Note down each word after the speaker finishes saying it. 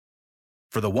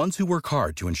For the ones who work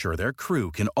hard to ensure their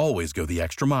crew can always go the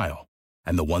extra mile,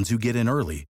 and the ones who get in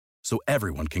early so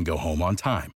everyone can go home on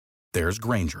time, there's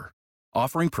Grainger,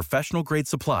 offering professional-grade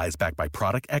supplies backed by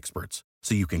product experts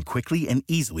so you can quickly and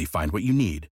easily find what you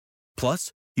need.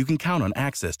 Plus, you can count on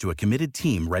access to a committed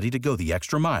team ready to go the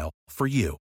extra mile for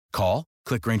you. Call,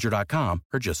 click Grainger.com,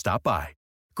 or just stop by.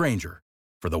 Grainger,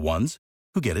 for the ones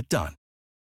who get it done.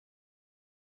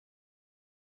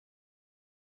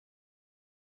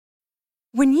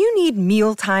 When you need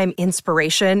mealtime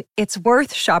inspiration, it's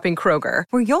worth shopping Kroger,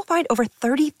 where you'll find over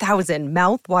 30,000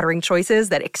 mouth-watering choices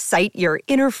that excite your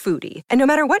inner foodie. And no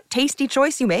matter what tasty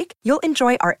choice you make, you'll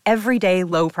enjoy our everyday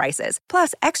low prices,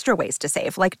 plus extra ways to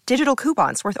save, like digital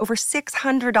coupons worth over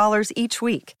 $600 each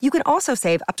week. You can also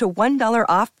save up to $1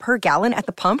 off per gallon at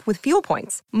the pump with fuel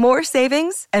points. More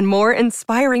savings and more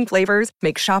inspiring flavors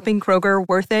make shopping Kroger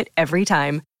worth it every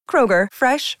time. Kroger,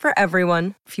 fresh for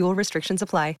everyone. Fuel restrictions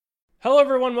apply. Hello,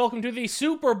 everyone. Welcome to the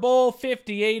Super Bowl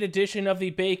 58 edition of the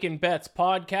Bacon Bets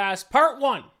podcast, part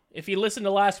one. If you listened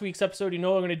to last week's episode, you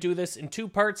know I'm going to do this in two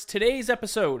parts. Today's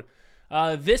episode,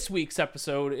 this week's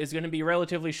episode, is going to be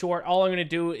relatively short. All I'm going to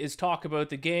do is talk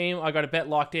about the game. I got a bet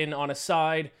locked in on a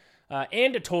side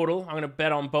and a total. I'm going to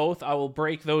bet on both. I will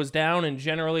break those down and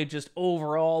generally just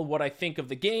overall what I think of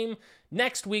the game.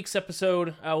 Next week's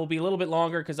episode will be a little bit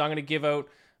longer because I'm going to give out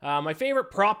my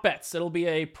favorite prop bets. It'll be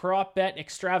a prop bet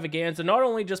extravaganza. Not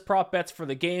only just prop bets for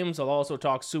the games, I'll also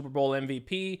talk Super Bowl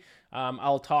MVP.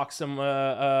 I'll talk some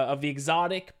of the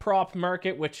exotic prop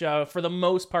market, which for the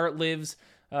most part lives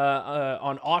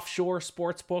on offshore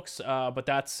sports books. But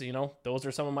that's, those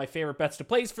are some of my favorite bets to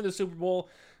place for the Super Bowl.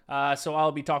 So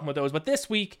I'll be talking about those. But this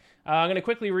week, I'm going to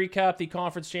quickly recap the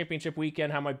conference championship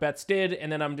weekend, how my bets did,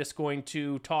 and then I'm just going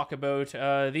to talk about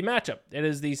the matchup. It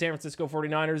is the San Francisco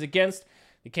 49ers against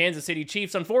the Kansas City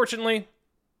Chiefs. Unfortunately,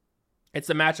 it's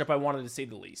the matchup I wanted to see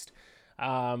the least.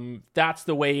 That's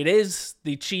the way it is.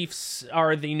 The Chiefs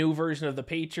are the new version of the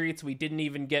Patriots. We didn't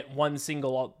even get one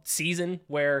single season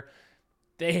where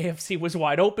the AFC was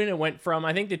wide open. It went from,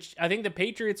 I think the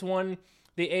Patriots won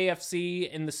the AFC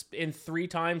in 3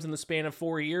 times in the span of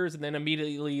 4 years, and then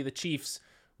immediately the Chiefs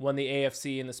won the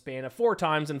AFC in the span of 4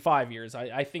 times in 5 years.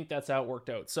 I think that's how it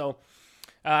worked out. So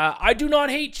I do not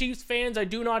hate Chiefs fans. I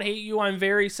do not hate you. I'm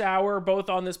very sour, both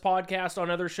on this podcast, on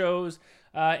other shows,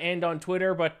 and on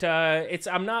Twitter. But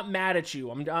I'm not mad at you.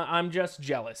 I'm just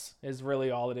jealous. Is really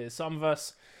all it is. Some of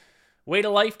us wait a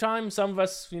lifetime. Some of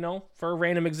us, for a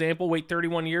random example, wait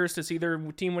 31 years to see their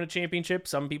team win a championship.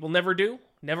 Some people never do,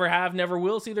 never have, never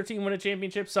will see their team win a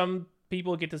championship. Some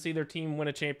people get to see their team win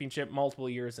a championship multiple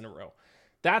years in a row.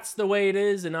 That's the way it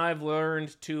is, and I've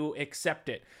learned to accept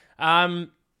it.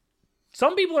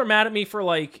 Some people are mad at me for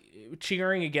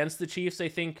cheering against the Chiefs. They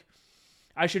think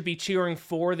I should be cheering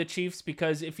for the Chiefs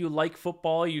because if you like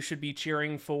football, you should be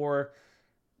cheering for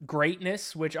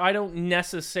greatness, which I don't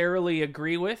necessarily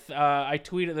agree with. I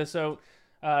tweeted this out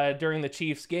during the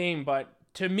Chiefs game, but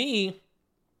to me,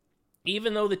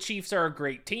 even though the Chiefs are a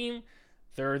great team,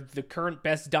 they're the current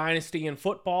best dynasty in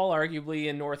football, arguably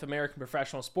in North American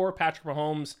professional sport. Patrick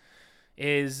Mahomes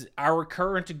is our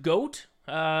current GOAT.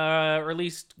 Or at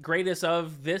least greatest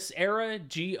of this era,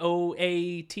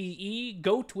 GOATE,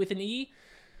 GOAT with an E.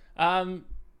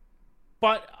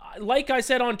 But like I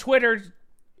said on Twitter,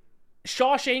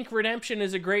 Shawshank Redemption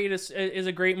is a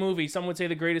great movie. Some would say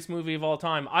the greatest movie of all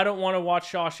time. I don't want to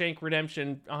watch Shawshank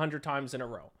Redemption 100 times in a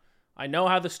row. I know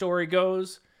how the story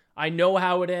goes. I know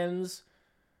how it ends.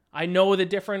 I know the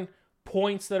different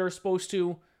points that are supposed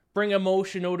to bring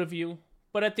emotion out of you.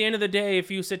 But at the end of the day, if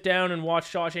you sit down and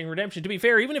watch Shawshank Redemption, to be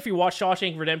fair, even if you watch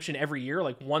Shawshank Redemption every year,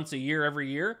 like once a year, every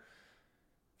year,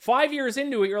 5 years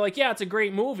into it, you're like, yeah, it's a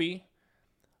great movie.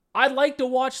 I'd like to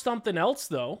watch something else,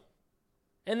 though.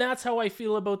 And that's how I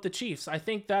feel about the Chiefs. I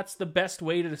think that's the best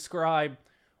way to describe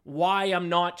why I'm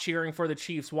not cheering for the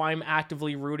Chiefs, why I'm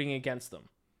actively rooting against them.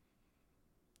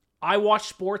 I watch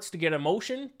sports to get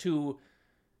emotion, to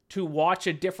watch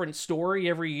a different story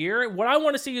every year. What I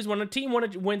want to see is when a team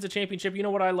wins a championship, you know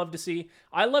what I love to see?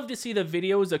 I love to see the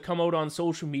videos that come out on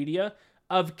social media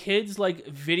of kids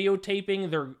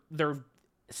videotaping their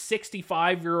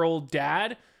 65-year-old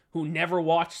dad who never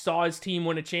saw his team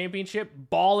win a championship,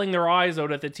 bawling their eyes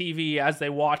out at the TV as they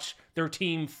watch their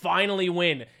team finally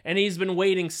win. And he's been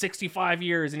waiting 65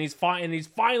 years, and he's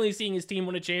finally seeing his team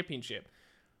win a championship.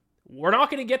 We're not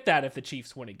going to get that if the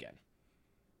Chiefs win again.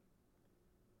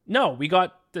 No, we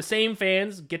got the same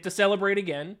fans get to celebrate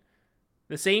again.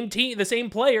 The same team, the same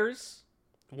players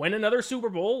win another Super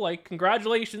Bowl.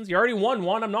 Congratulations. You already won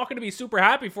one. I'm not going to be super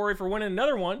happy for you for winning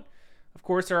another one. Of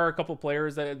course, there are a couple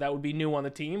players that would be new on the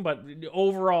team, but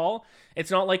overall, it's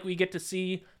not like we get to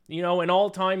see, an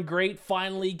all-time great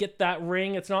finally get that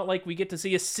ring. It's not like we get to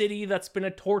see a city that's been a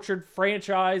tortured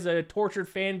franchise, a tortured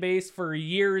fan base for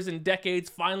years and decades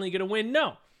finally get a win.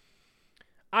 No.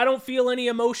 I don't feel any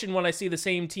emotion when I see the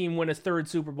same team win a third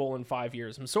Super Bowl in 5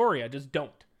 years. I'm sorry, I just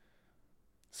don't.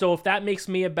 So if that makes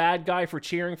me a bad guy for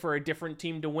cheering for a different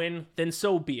team to win, then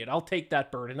so be it. I'll take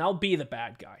that burden. I'll be the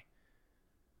bad guy.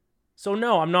 So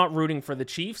no, I'm not rooting for the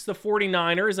Chiefs. The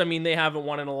 49ers, they haven't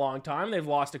won in a long time. They've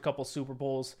lost a couple Super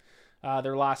Bowls,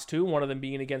 their last two, one of them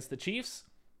being against the Chiefs.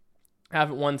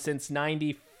 Haven't won since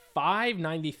 95,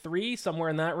 93, somewhere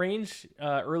in that range,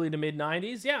 early to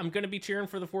mid-90s. Yeah, I'm going to be cheering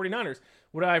for the 49ers.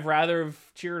 Would I have rather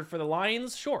have cheered for the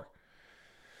Lions? Sure.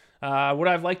 Would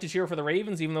I have liked to cheer for the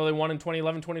Ravens, even though they won in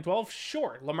 2011, 2012?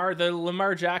 Sure. The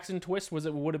Lamar Jackson twist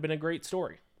would have been a great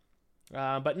story.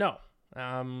 But no.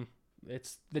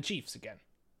 It's the Chiefs again.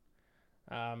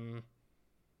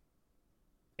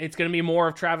 It's going to be more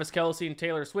of Travis Kelce and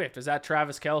Taylor Swift. Is that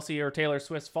Travis Kelce or Taylor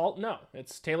Swift's fault? No.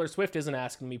 It's Taylor Swift isn't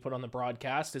asking to be put on the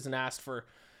broadcast, isn't asked for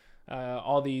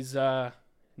all these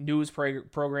news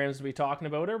programs to be talking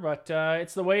about her, but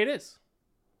it's the way it is.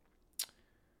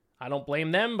 I don't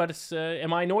blame them, but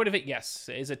am I annoyed of it? Yes.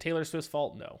 Is it Taylor Swift's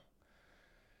fault? No.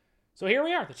 So here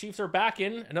we are. The Chiefs are back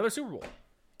in another Super Bowl.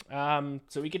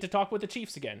 So we get to talk with the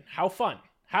Chiefs again. How fun.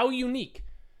 How unique.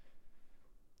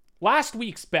 Last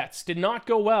week's bets did not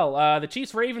go well. The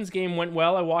Chiefs-Ravens game went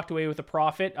well. I walked away with a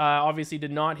profit. Obviously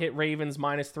did not hit Ravens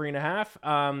minus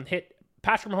 3.5. Hit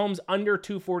Patrick Mahomes under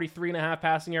 243.5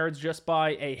 passing yards just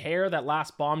by a hair. That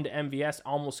last bomb to MVS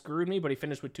almost screwed me, but he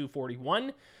finished with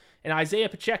 241. And Isaiah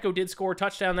Pacheco did score a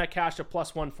touchdown that cashed at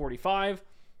plus 145.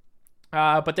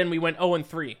 But then we went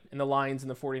 0-3 in the Lions and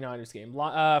the 49ers game.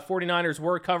 49ers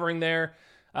were covering there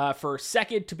for a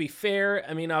second, to be fair.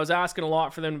 I was asking a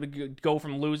lot for them to go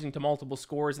from losing to multiple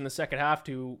scores in the second half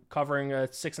to covering a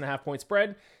 6.5-point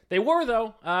spread. They were,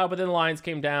 though, but then the Lions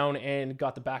came down and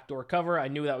got the backdoor cover. I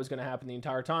knew that was going to happen the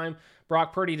entire time.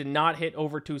 Brock Purdy did not hit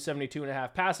over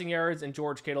 272.5 passing yards, and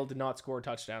George Kittle did not score a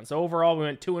touchdown. So overall, we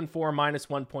went 2-4, minus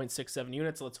 1.67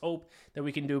 units. Let's hope that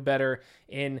we can do better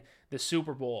in the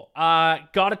Super Bowl.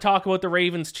 Got to talk about the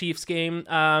Ravens-Chiefs game.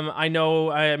 I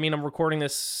know, I'm recording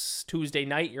this Tuesday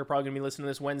night. You're probably going to be listening to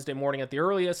this Wednesday morning at the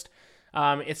earliest.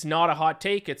 It's not a hot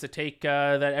take. It's a take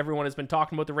that everyone has been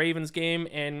talking about the Ravens game,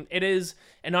 and it is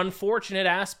an unfortunate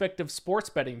aspect of sports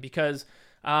betting because,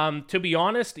 to be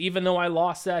honest, even though I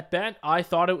lost that bet, I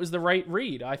thought it was the right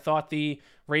read. I thought the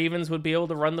Ravens would be able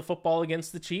to run the football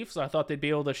against the Chiefs. I thought they'd be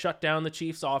able to shut down the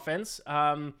Chiefs' offense.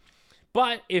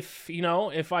 But if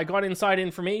I got inside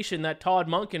information that Todd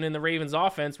Monken and the Ravens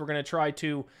offense were going to try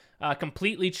to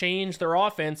completely change their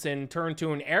offense and turn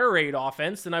to an air raid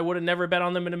offense, then I would have never bet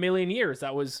on them in a million years.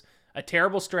 That was a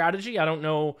terrible strategy. I don't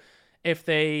know if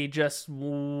they just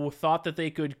thought that they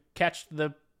could catch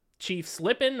the Chiefs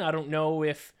slipping. I don't know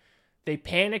if they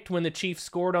panicked when the Chiefs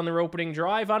scored on their opening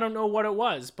drive. I don't know what it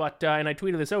was, but and I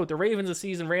tweeted this out. The Ravens this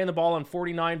season ran the ball on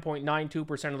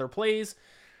 49.92% of their plays.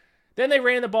 Then they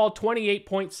ran the ball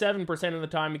 28.7% of the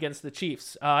time against the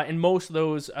Chiefs, and most of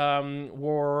those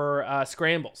were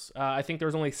scrambles. I think there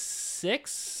was only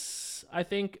 6,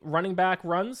 running back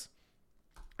runs,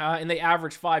 and they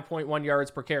averaged 5.1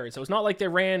 yards per carry. So it's not like they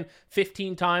ran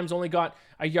 15 times, only got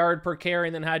a yard per carry,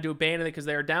 and then had to abandon it because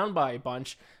they were down by a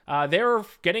bunch. They were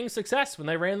getting success when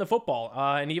they ran the football,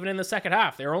 and even in the second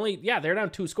half. They're down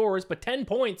 2 scores, but 10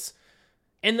 points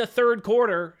in the third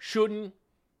quarter shouldn't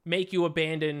make you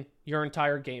abandon your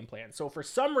entire game plan. So for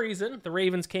some reason, the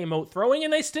Ravens came out throwing,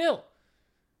 and they still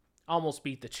almost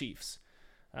beat the Chiefs.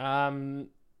 The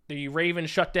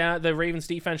Ravens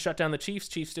defense shut down the Chiefs.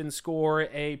 Chiefs didn't score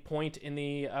a point in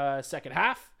the second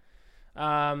half.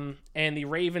 And the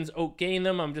Ravens outgained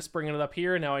them. I'm just bringing it up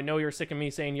here. Now, I know you're sick of me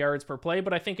saying yards per play,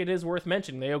 but I think it is worth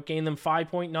mentioning. They outgained them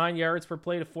 5.9 yards per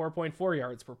play to 4.4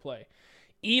 yards per play.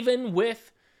 Even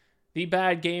with the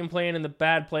bad game plan and the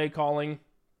bad play calling,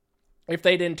 if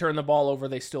they didn't turn the ball over,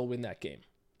 they still win that game.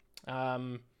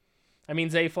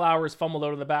 Zay Flowers fumbled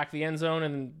out of the back of the end zone,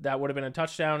 and that would have been a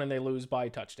touchdown, and they lose by a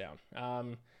touchdown.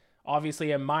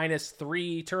 Obviously, a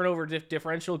 -3 turnover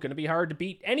differential, going to be hard to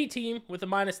beat any team with a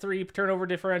 -3 turnover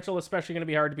differential, especially going to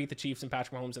be hard to beat the Chiefs and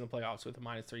Patrick Mahomes in the playoffs with a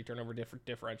 -3 turnover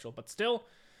differential. But still,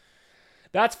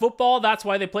 that's football. That's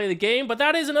why they play the game. But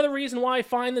that is another reason why I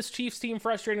find this Chiefs team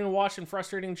frustrating to watch and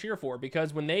frustrating to cheer for,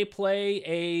 because when they play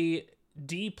a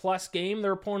D+ game,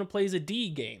 their opponent plays a D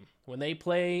game. When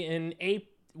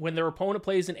their opponent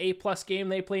plays an A+ game,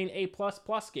 they play an A++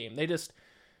 game.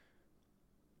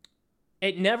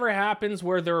 it never happens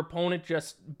where their opponent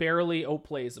just barely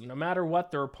outplays them. No matter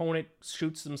what, their opponent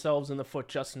shoots themselves in the foot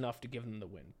just enough to give them the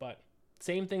win. But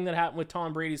same thing that happened with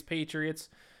Tom Brady's Patriots.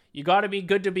 You got to be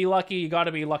good to be lucky. You got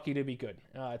to be lucky to be good.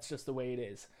 It's just the way it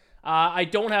is. I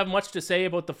don't have much to say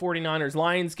about the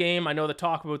 49ers-Lions game. I know the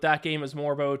talk about that game is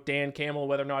more about Dan Campbell,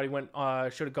 whether or not he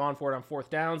should have gone for it on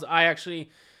fourth downs. I actually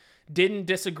didn't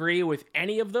disagree with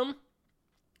any of them.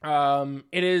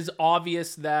 It is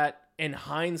obvious that in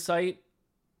hindsight,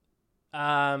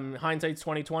 hindsight's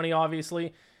 2020,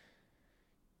 obviously,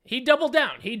 he doubled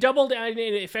down.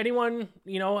 If anyone,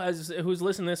 who's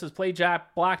listening to this has played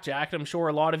blackjack, I'm sure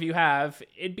a lot of you have,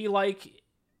 it'd be like,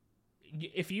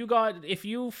 if you got a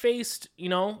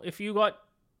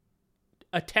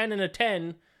 10 and a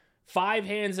 10, 5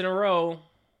 hands in a row,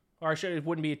 or it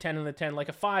wouldn't be a 10 and a 10, like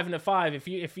a 5 and a 5. If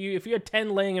you had 10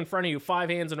 laying in front of you, 5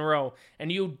 hands in a row,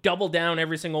 and you double down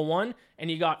every single one,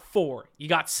 and you got 4, you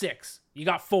got 6, you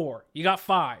got 4, you got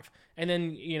 5, and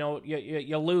then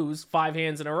you lose 5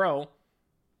 hands in a row.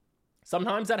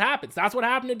 Sometimes that happens. That's what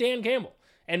happened to Dan Campbell.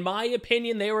 In my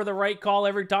opinion, they were the right call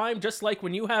every time. Just like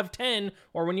when you have 10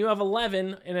 or when you have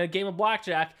 11 in a game of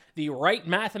blackjack, the right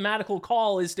mathematical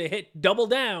call is to hit double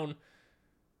down.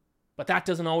 But that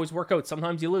doesn't always work out.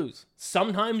 Sometimes you lose.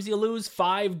 Sometimes you lose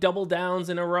 5 double downs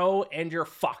in a row and you're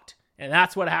fucked. And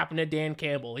that's what happened to Dan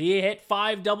Campbell. He hit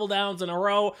 5 double downs in a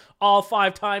row, all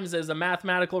 5 times as a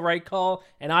mathematical right call.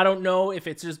 And I don't know if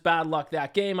it's just bad luck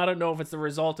that game. I don't know if it's the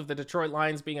result of the Detroit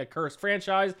Lions being a cursed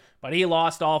franchise, but he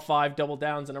lost all 5 double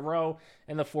downs in a row,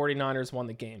 and the 49ers won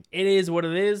the game. It is what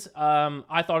it is.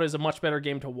 I thought it was a much better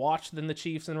game to watch than the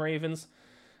Chiefs and Ravens.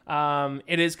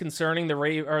 It is concerning. The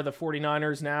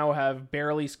 49ers now have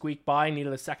barely squeaked by,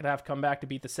 needed a second half comeback to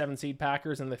beat the 7-seed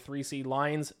Packers and the 3-seed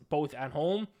Lions, both at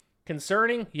home.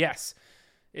 Concerning? Yes.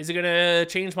 Is it going to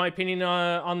change my opinion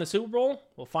on the Super Bowl?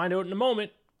 We'll find out in a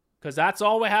moment, because that's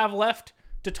all we have left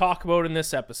to talk about in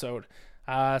this episode.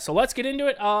 So let's get into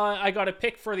it. I got a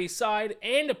pick for the side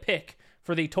and a pick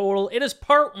for the total. It is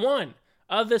part 1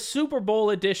 of the Super Bowl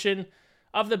edition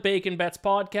of the Bacon Bets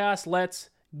podcast.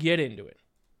 Let's get into it.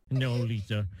 No,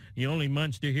 Lisa. The only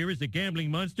monster here is the gambling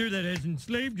monster that has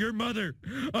enslaved your mother.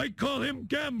 I call him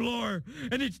Gamblor,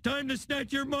 and it's time to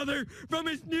snatch your mother from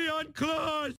his neon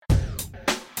claws.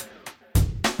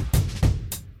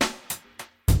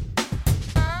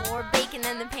 More bacon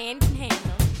than the pan can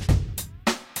handle.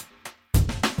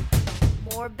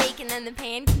 More bacon than the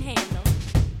pan can handle.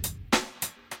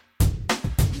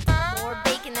 More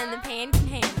bacon than the pan can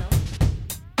handle.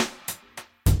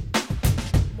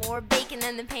 More bacon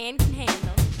than the pan can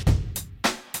handle.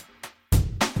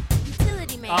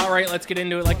 Utility man. All right, let's get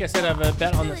into it. Like I said, I have a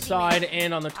bet on the side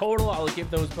and on the total. I'll give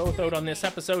those both out on this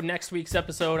episode. Next week's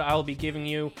episode, I'll be giving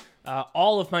you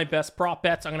all of my best prop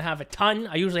bets. I'm going to have a ton.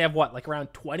 I usually have,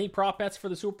 around 20 prop bets for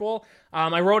the Super Bowl.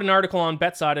 I wrote an article on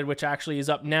BetSided, which actually is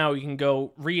up now. You can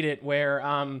go read it, where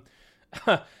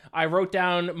I wrote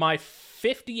down my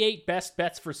 58 best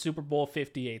bets for Super Bowl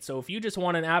 58. So if you just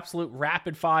want an absolute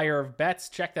rapid fire of bets,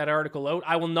 check that article out.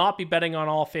 I will not be betting on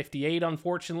all 58,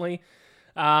 unfortunately.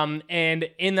 And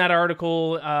in that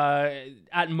article,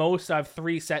 at most, I have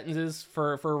 3 sentences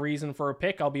for a reason for a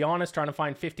pick. I'll be honest, trying to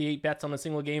find 58 bets on a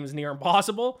single game is near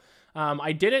impossible.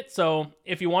 I did it, so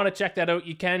if you want to check that out,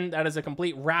 you can. That is a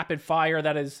complete rapid fire.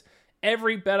 That is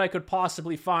every bet I could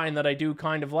possibly find that I do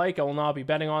kind of like. I will not be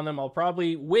betting on them. I'll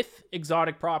probably, with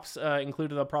exotic props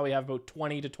included, I'll probably have about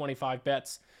 20 to 25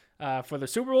 bets for the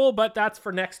Super Bowl, but that's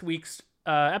for next week's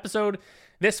episode.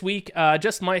 This week,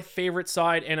 just my favorite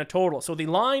side and a total. So the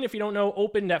line, if you don't know,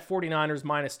 opened at 49ers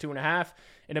minus 2.5.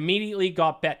 It immediately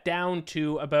got bet down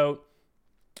to about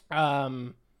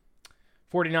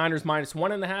 49ers minus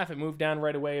 1.5. It moved down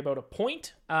right away about a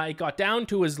point. It got down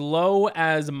to as low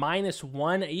as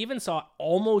 -1. I even saw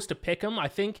almost a pick 'em. I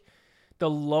think the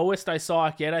lowest I saw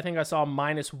it get, I think I saw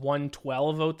minus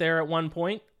 112 out there at one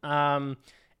point.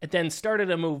 It then started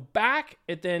to move back.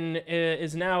 It then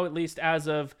is now, at least as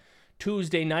of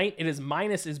Tuesday night, it is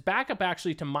back up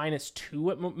actually to -2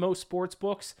 at most sports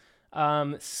books.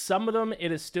 Some of them,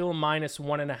 it is still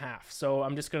 -1.5. So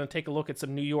I'm just going to take a look at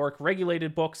some New York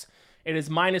regulated books. It is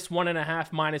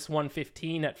 -1.5,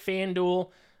 -115 at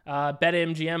FanDuel.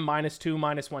 BetMGM -2,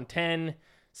 -110.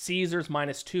 Caesars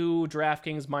 -2.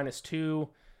 DraftKings -2.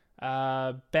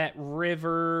 Bet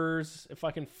Rivers, if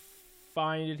I can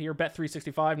find it here.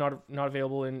 Bet365, not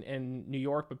available in New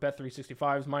York, but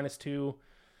Bet365 is -2.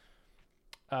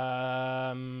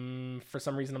 For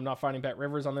some reason, I'm not finding Bet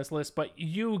Rivers on this list, but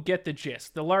you get the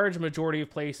gist. The large majority of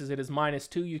places, it is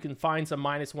 -2. You can find some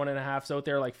 -1.5s out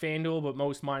there like FanDuel, but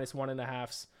most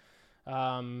 -1.5s.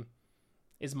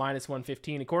 is minus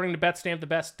 115. According to BetStamp, the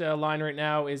best line right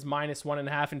now is minus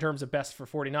 1.5 in terms of best for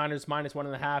 49ers, minus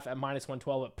 1.5 at minus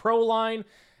 112 at Pro line.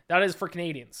 That is for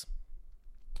Canadians.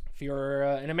 If you're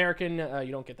an American,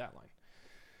 you don't get that line.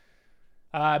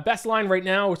 Best line right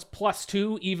now is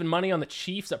 +2, even money on the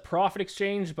Chiefs at Profit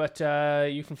Exchange, but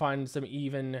you can find some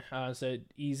even, so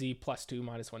easy +2,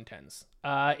 minus 110s.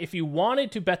 If you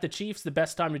wanted to bet the Chiefs, the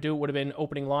best time to do it would have been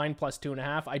opening line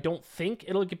 +2.5. I don't think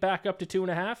it'll get back up to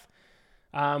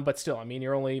 2.5, but still, I mean,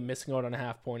 you're only missing out on a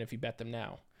half point if you bet them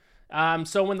now.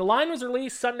 So when the line was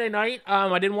released Sunday night,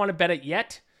 I didn't want to bet it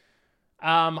yet.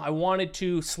 I wanted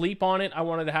to sleep on it. I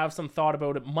wanted to have some thought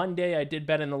about it Monday. I did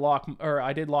lock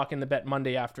in the bet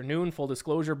Monday afternoon, full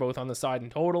disclosure, both on the side and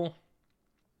total.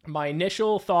 My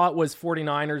initial thought was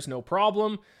 49ers, no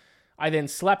problem. I then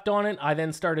slept on it. I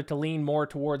then started to lean more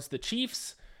towards the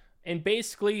Chiefs. And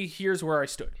basically, here's where I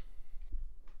stood.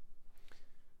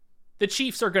 The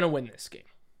Chiefs are going to win this game.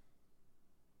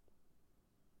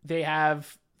 They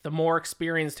have the more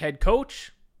experienced head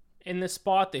coach in this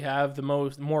spot. They have the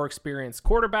more experienced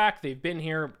quarterback. They've been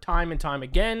here time and time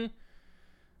again.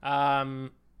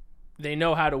 They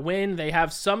know how to win. They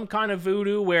have some kind of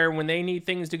voodoo where when they need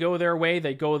things to go their way,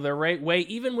 they go their right way.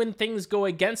 Even when things go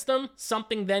against them,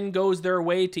 something then goes their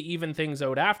way to even things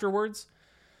out afterwards.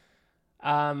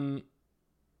 Their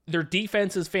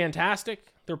defense is fantastic.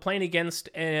 They're playing against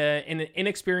an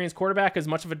inexperienced quarterback, as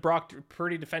much of a Brock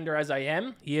Purdy defender as I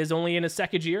am. He is only in his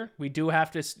second year. We do have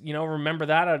to, remember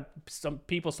that. Some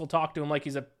people still talk to him like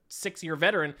he's a 6-year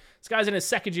veteran. This guy's in his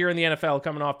second year in the NFL,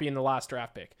 coming off being the last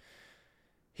draft pick.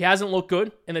 He hasn't looked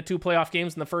good in the 2 playoff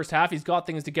games in the first half. He's got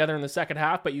things together in the second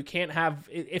half, but you can't have...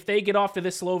 If they get off to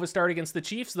this slow of a start against the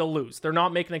Chiefs, they'll lose. They're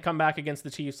not making a comeback against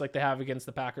the Chiefs like they have against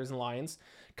the Packers and Lions.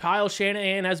 Kyle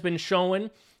Shanahan has been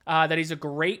showing that he's a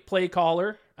great play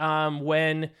caller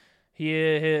when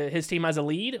his team has a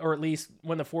lead, or at least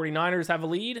when the 49ers have a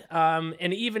lead.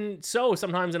 And even so,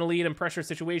 sometimes in a lead and pressure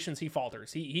situations, he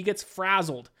falters. He gets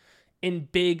frazzled in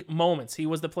big moments. He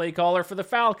was the play caller for the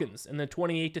Falcons in the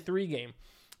 28-3 game.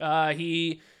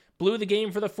 He blew the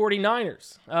game for the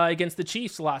 49ers against the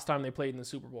Chiefs the last time they played in the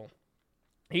Super Bowl.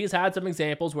 He's had some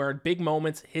examples where in big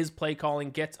moments, his play calling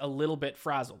gets a little bit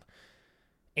frazzled.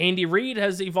 Andy Reid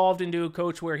has evolved into a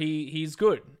coach where he's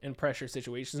good in pressure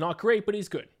situations. Not great, but he's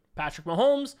good. Patrick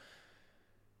Mahomes,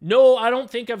 no, I don't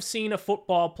think I've seen a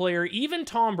football player, even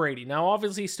Tom Brady. Now,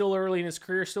 obviously, he's still early in his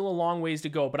career, still a long ways to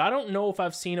go, but I don't know if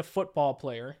I've seen a football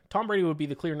player, Tom Brady would be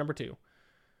the clear number 2,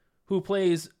 who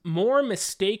plays more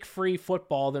mistake-free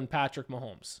football than Patrick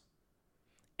Mahomes.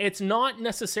 It's not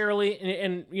necessarily,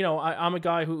 and I'm a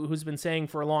guy who's been saying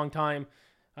for a long time,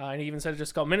 and he even said it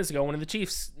just a couple minutes ago, when the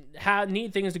Chiefs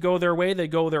need things to go their way, they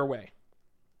go their way.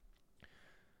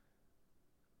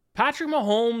 Patrick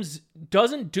Mahomes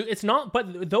doesn't do, it's not,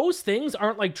 but those things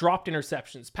aren't like dropped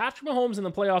interceptions. Patrick Mahomes in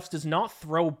the playoffs does not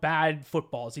throw bad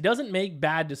footballs. He doesn't make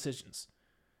bad decisions.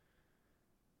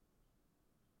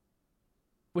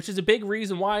 Which is a big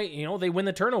reason why, they win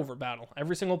the turnover battle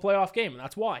every single playoff game. And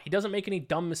that's why. He doesn't make any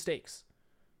dumb mistakes.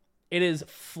 It is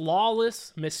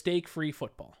flawless, mistake-free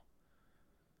football.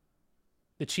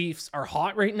 The Chiefs are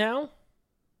hot right now.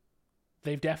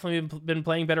 They've definitely been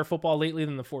playing better football lately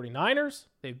than the 49ers.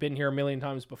 They've been here a million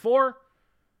times before.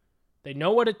 They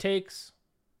know what it takes,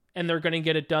 and they're going to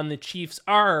get it done. The Chiefs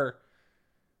are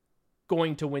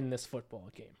going to win this football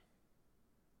game.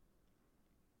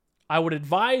 I would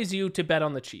advise you to bet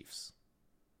on the Chiefs.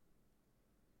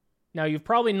 Now, you've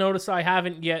probably noticed I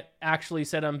haven't yet actually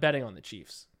said I'm betting on the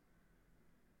Chiefs,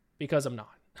 because I'm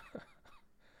not.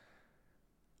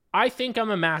 I think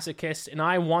I'm a masochist, and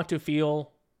I want to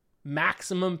feel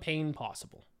maximum pain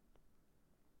possible.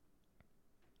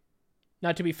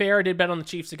 Now, to be fair, I did bet on the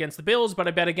Chiefs against the Bills, but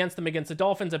I bet against them against the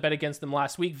Dolphins. I bet against them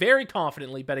last week. Very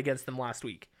confidently bet against them last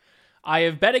week. I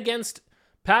have bet against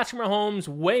Patrick Mahomes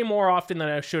way more often than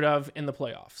I should have in the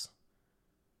playoffs.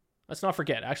 Let's not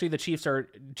forget, actually, the Chiefs are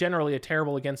generally a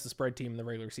terrible against the spread team in the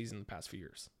regular season the past few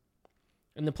years.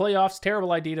 In the playoffs,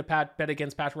 terrible idea to bet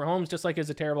against Patrick Mahomes, just like it's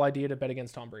a terrible idea to bet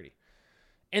against Tom Brady.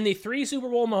 In the three Super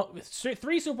Bowls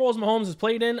Mahomes has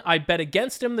played in, I bet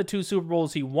against him the 2 Super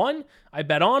Bowls he won. I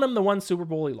bet on him the 1 Super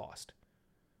Bowl he lost.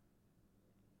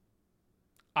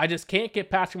 I just can't get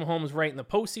Patrick Mahomes right in the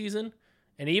postseason.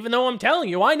 And even though I'm telling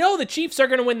you, I know the Chiefs are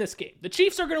going to win this game. The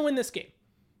Chiefs are going to win this game.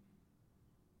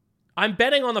 I'm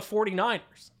betting on the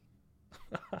 49ers.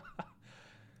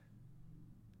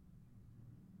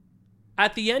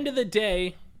 At the end of the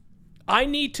day, I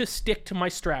need to stick to my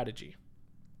strategy.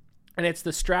 And it's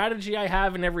the strategy I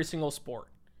have in every single sport.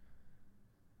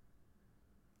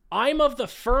 I'm of the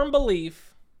firm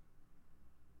belief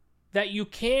that you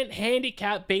can't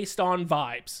handicap based on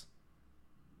vibes.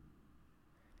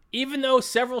 Even though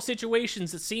several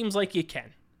situations it seems like you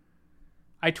can.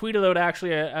 I tweeted out,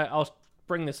 actually, I'll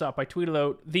bring this up. I tweeted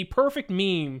out the perfect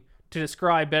meme to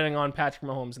describe betting on Patrick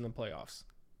Mahomes in the playoffs.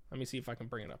 Let me see if I can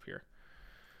bring it up here.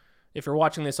 If you're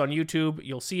watching this on YouTube,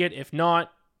 you'll see it. If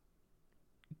not,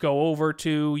 go over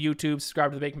to YouTube,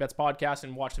 subscribe to the Bacon Bets podcast,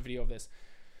 and watch the video of this.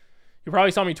 You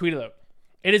probably saw me tweet it out.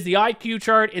 It is the IQ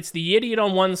chart. It's the idiot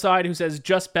on one side who says,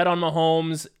 just bet on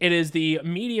Mahomes. It is the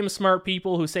medium smart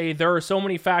people who say there are so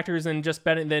many factors than just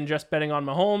betting on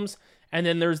Mahomes. And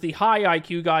then there's the high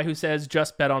IQ guy who says,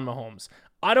 just bet on Mahomes.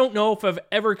 I don't know if I've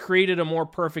ever created a more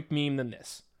perfect meme than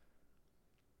this.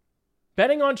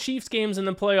 Betting on Chiefs games in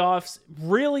the playoffs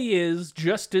really is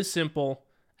just as simple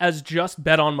as just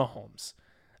bet on Mahomes.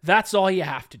 That's all you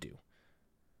have to do.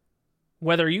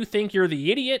 Whether you think you're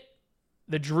the idiot,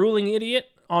 the drooling idiot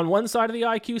on one side of the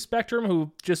IQ spectrum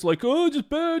who just like, oh, just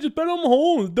bet on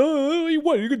Mahomes. Duh.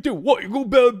 What are you going to do? What, you going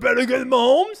to bet against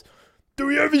Mahomes?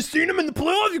 Have you seen him in the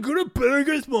playoffs? You're going to bet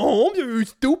against Mahomes? Are you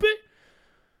stupid?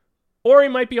 Or he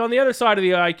might be on the other side of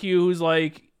the IQ who's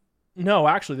like, no,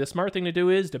 actually, the smart thing to do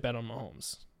is to bet on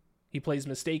Mahomes. He plays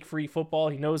mistake-free football.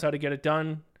 He knows how to get it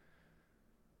done.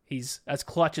 He's as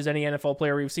clutch as any NFL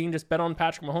player we've seen. Just bet on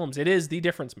Patrick Mahomes. It is the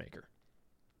difference maker.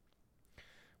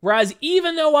 Whereas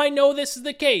even though I know this is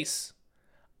the case,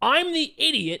 I'm the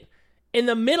idiot in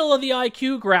the middle of the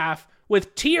IQ graph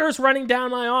with tears running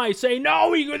down my eyes saying,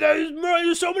 no,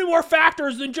 there's so many more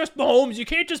factors than just Mahomes. You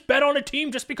can't just bet on a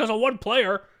team just because of one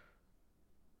player.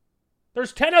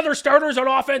 There's 10 other starters on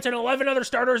offense and 11 other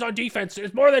starters on defense.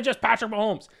 It's more than just Patrick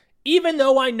Mahomes. Even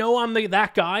though I know I'm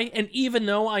that guy, and even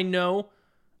though I know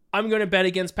I'm going to bet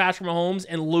against Patrick Mahomes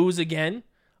and lose again,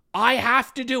 I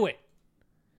have to do it.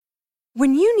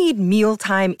 When you need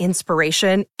mealtime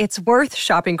inspiration, it's worth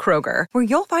shopping Kroger, where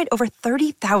you'll find over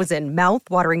 30,000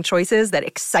 mouth-watering choices that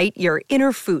excite your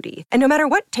inner foodie. And no matter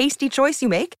what tasty choice you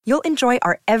make, you'll enjoy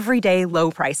our everyday low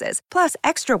prices, plus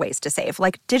extra ways to save,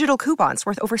 like digital coupons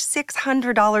worth over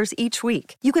 $600 each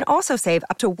week. You can also save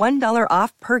up to $1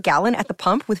 off per gallon at the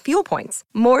pump with fuel points.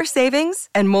 More savings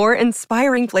and more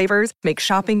inspiring flavors make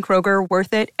shopping Kroger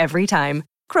worth it every time.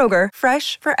 Kroger,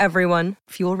 fresh for everyone.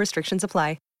 Fuel restrictions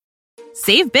apply.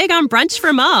 Save big on brunch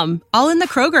for mom, all in the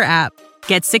Kroger app.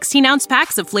 Get 16-ounce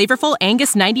packs of flavorful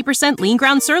Angus 90% lean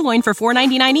ground sirloin for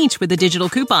 $4.99 each with a digital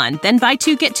coupon. Then buy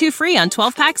 2, get 2 free on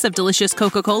 12 packs of delicious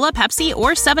Coca-Cola, Pepsi,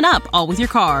 or 7-Up, all with your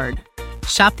card.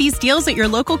 Shop these deals at your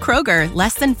local Kroger,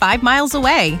 less than 5 miles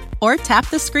away. Or tap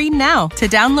the screen now to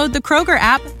download the Kroger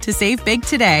app to save big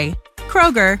today.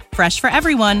 Kroger, fresh for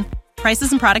everyone.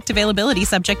 Prices and product availability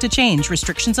subject to change.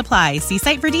 Restrictions apply. See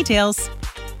site for details.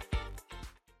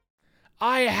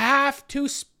 I have to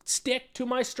stick to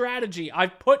my strategy.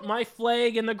 I've put my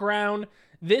flag in the ground.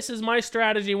 This is my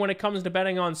strategy when it comes to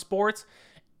betting on sports.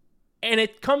 And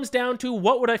it comes down to,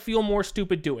 what would I feel more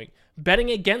stupid doing? Betting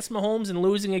against Mahomes and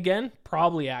losing again?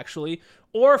 Probably, actually.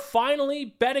 Or finally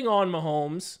betting on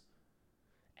Mahomes,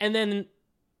 and then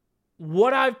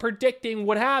what I'm predicting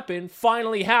would happen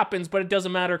finally happens, but it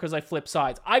doesn't matter because I flip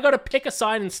sides. I got to pick a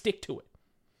side and stick to it.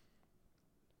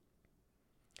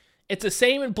 It's the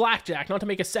same in blackjack, not to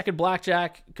make a second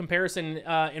blackjack comparison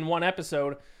in one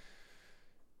episode,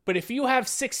 but if you have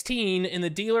 16 and the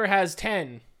dealer has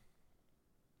 10,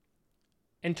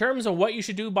 in terms of what you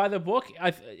should do by the book,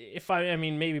 I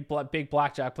mean, maybe big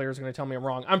blackjack players are going to tell me I'm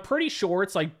wrong. I'm pretty sure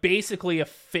it's like basically a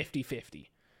 50-50.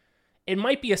 It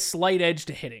might be a slight edge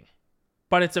to hitting,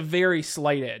 but it's a very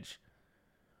slight edge.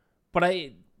 But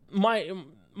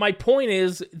my point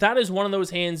is, that is one of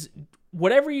those hands.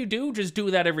 Whatever you do, just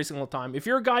do that every single time. If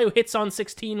you're a guy who hits on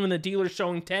 16 when the dealer's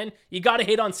showing 10, you got to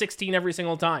hit on 16 every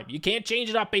single time. You can't change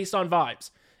it up based on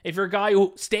vibes. If you're a guy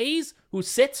who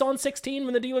sits on 16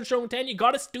 when the dealer's showing 10, you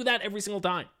got to do that every single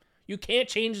time. You can't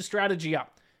change the strategy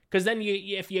up. Because then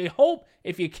if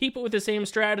you keep it with the same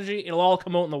strategy, it'll all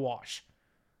come out in the wash.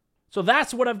 So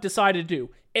that's what I've decided to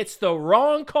do. It's the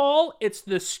wrong call. It's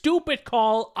the stupid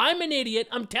call. I'm an idiot.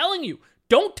 I'm telling you,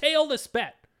 don't tail this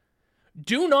bet.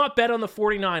 Do not bet on the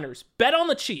 49ers. Bet on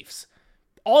the Chiefs.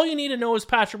 All you need to know is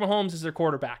Patrick Mahomes is their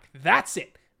quarterback. That's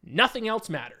it. Nothing else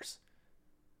matters.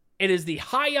 It is the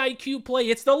high IQ play.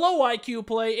 It's the low IQ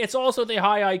play. It's also the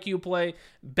high IQ play.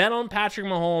 Bet on Patrick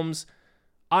Mahomes.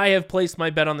 I have placed my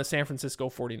bet on the San Francisco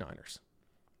 49ers.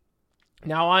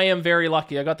 Now, I am very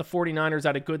lucky. I got the 49ers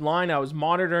at a good line. I was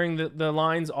monitoring the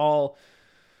lines all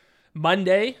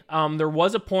Monday. There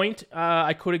was a point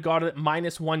I could have got it at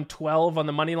minus 112 on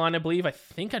the money line, I believe. I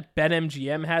think at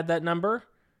BetMGM had that number.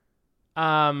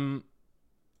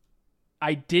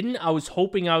 I didn't. I was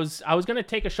hoping I was going to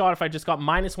take a shot if I just got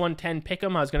minus 110 pick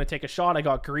 'em. I was going to take a shot. I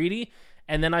got greedy.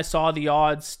 And then I saw the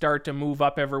odds start to move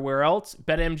up everywhere else.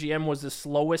 BetMGM was the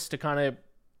slowest to kind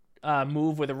of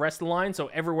move with the rest of the line. So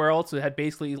everywhere else, it had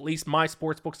basically, at least my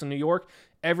sports books in New York,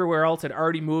 everywhere else had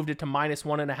already moved it to minus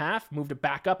 1.5, moved it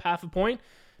back up half a point.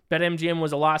 BetMGM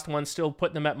was the last one, still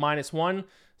putting them at minus 1.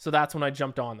 So that's when I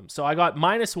jumped on them. So I got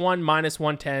minus 1, minus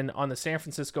 110 on the San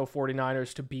Francisco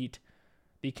 49ers to beat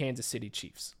the Kansas City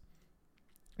Chiefs.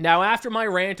 Now, after my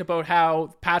rant about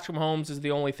how Patrick Mahomes is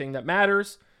the only thing that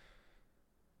matters,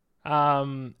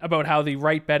 about how the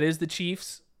right bet is the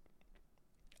Chiefs,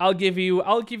 I'll give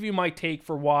you my take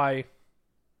for why,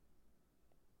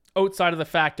 outside of the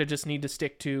fact I just need to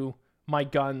stick to my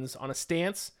guns on a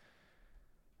stance,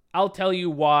 I'll tell you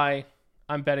why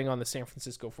I'm betting on the San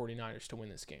Francisco 49ers to win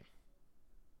this game.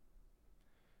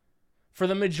 For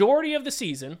the majority of the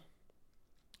season,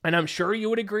 and I'm sure you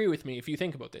would agree with me if you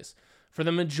think about this, for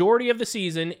the majority of the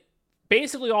season,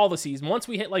 basically all the season, once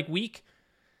we hit like week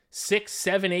 6,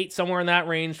 7, 8, somewhere in that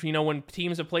range, when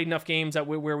teams have played enough games that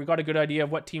where we got a good idea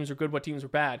of what teams are good, what teams are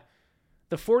bad,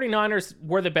 the 49ers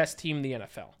were the best team in the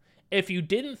NFL. If you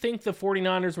didn't think the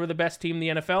 49ers were the best team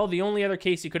in the NFL, the only other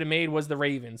case you could have made was the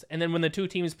Ravens. And then when the two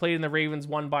teams played and the Ravens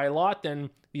won by a lot,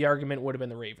 then the argument would have been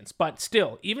the Ravens. But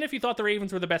still, even if you thought the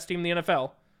Ravens were the best team in the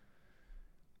NFL,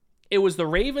 it was the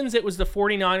Ravens, it was the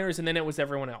 49ers, and then it was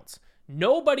everyone else.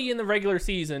 Nobody in the regular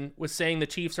season was saying the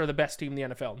Chiefs are the best team in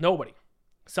the NFL. Nobody.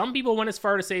 Some people went as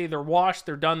far to say they're washed,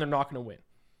 they're done, they're not going to win.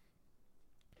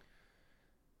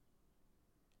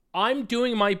 I'm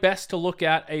doing my best to look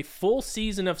at a full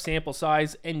season of sample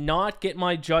size and not get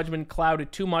my judgment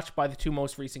clouded too much by the two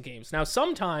most recent games. Now,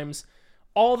 sometimes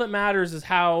all that matters is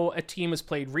how a team has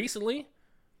played recently,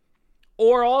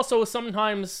 or also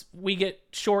sometimes we get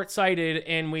short-sighted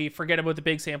and we forget about the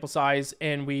big sample size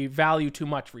and we value too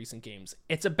much recent games.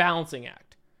 It's a balancing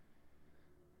act.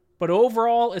 But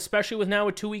overall, especially with now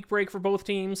a 2-week break for both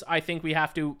teams, I think we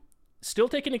have to still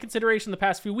take into consideration the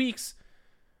past few weeks,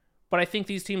 but I think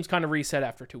these teams kind of reset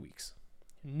after 2 weeks.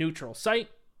 Neutral site,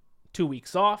 2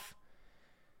 weeks off.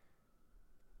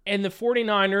 And the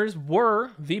 49ers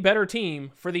were the better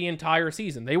team for the entire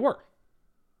season. They were.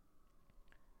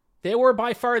 They were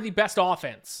by far the best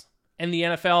offense in the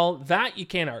NFL. That you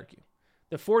can't argue.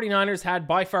 The 49ers had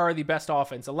by far the best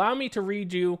offense. Allow me to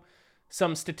read you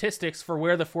some statistics for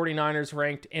where the 49ers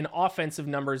ranked in offensive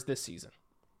numbers this season.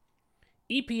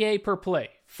 EPA per play,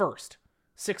 first.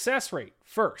 Success rate,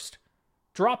 first.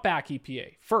 Drop back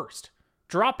EPA, first.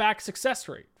 Drop back success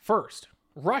rate, first.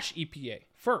 Rush EPA,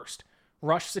 first.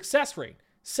 Rush success rate,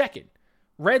 second.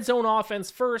 Red zone offense,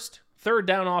 first. Third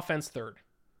down offense, third.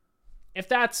 If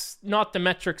that's not the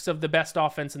metrics of the best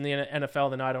offense in the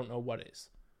NFL, then I don't know what is.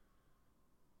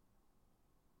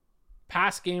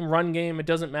 Pass game, run game, it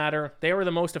doesn't matter. They were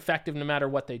the most effective no matter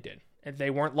what they did. If they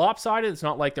weren't lopsided, it's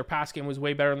not like their pass game was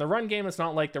way better than the run game. It's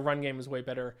not like the run game was way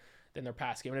better than their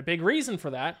pass game. And a big reason for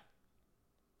that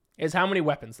is how many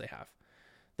weapons they have.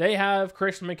 They have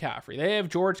Christian McCaffrey. They have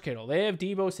George Kittle. They have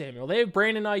Deebo Samuel. They have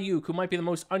Brandon Ayuk, who might be the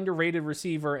most underrated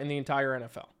receiver in the entire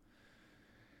NFL.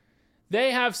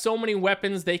 They have so many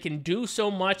weapons. They can do so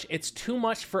much. It's too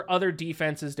much for other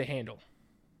defenses to handle.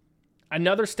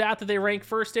 Another stat that they rank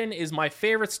first in is my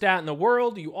favorite stat in the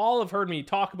world. You all have heard me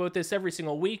talk about this every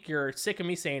single week. You're sick of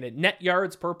me saying it. Net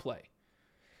yards per play.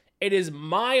 It is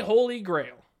my holy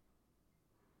grail.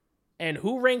 And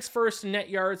who ranks first in net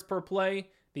yards per play?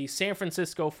 The San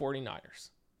Francisco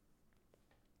 49ers.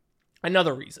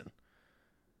 Another reason.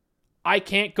 I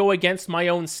can't go against my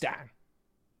own stat.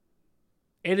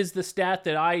 It is the stat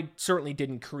that I certainly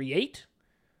didn't create.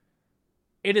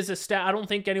 It is a stat. I don't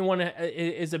think anyone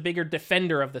is a bigger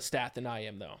defender of the stat than I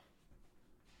am, though.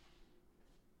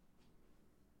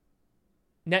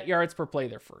 Net yards per play,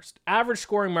 they're first. Average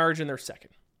scoring margin, they're second.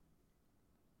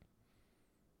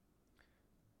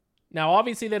 Now,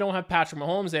 obviously, they don't have Patrick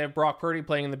Mahomes. They have Brock Purdy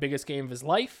playing in the biggest game of his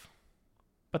life.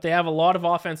 But they have a lot of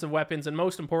offensive weapons, and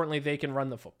most importantly, they can run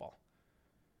the football.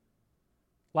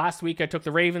 Last week, I took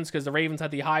the Ravens because the Ravens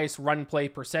had the highest run play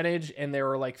percentage, and they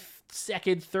were like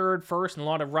second, third, first, and a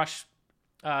lot of rush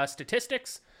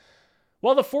statistics.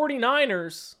 Well, the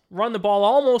 49ers run the ball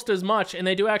almost as much, and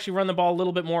they do actually run the ball a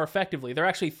little bit more effectively. They're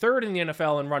actually third in the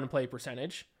NFL in run play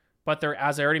percentage, but they're,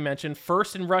 as I already mentioned,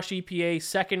 first in rush EPA,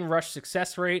 second rush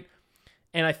success rate,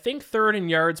 and I think third in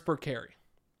yards per carry.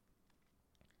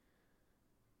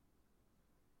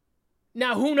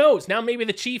 Now, who knows? Now maybe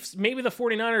the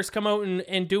 49ers come out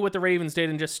and do what the Ravens did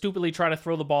and just stupidly try to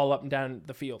throw the ball up and down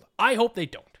the field. I hope they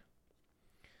don't.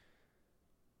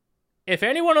 If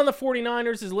anyone on the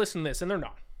 49ers is listening to this, and they're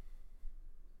not,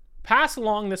 pass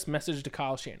along this message to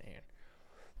Kyle Shanahan.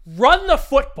 Run the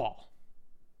football.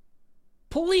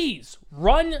 Please,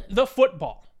 run the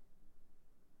football.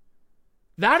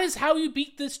 That is how you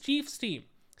beat this Chiefs team.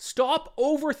 Stop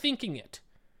overthinking it.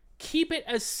 Keep it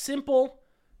as simple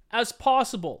as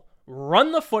possible.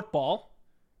 Run the football,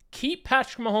 keep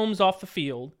Patrick Mahomes off the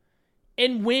field,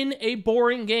 and win a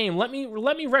boring game. Let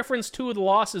me reference two of the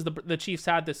losses the Chiefs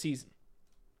had this season.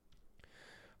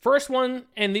 First one,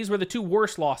 and these were the two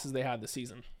worst losses they had this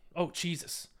season. Oh,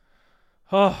 Jesus.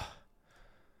 Oh.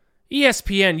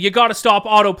 ESPN, you gotta stop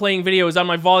auto-playing videos on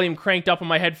my volume cranked up on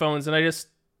my headphones, and I just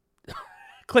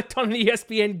clicked on the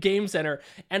ESPN Game Center,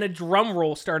 and a drum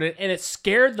roll started, and it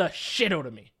scared the shit out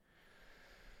of me.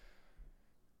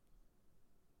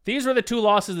 These were the two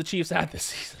losses the Chiefs had this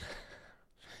season.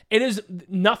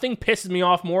 Nothing pisses me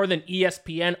off more than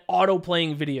ESPN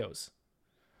auto-playing videos.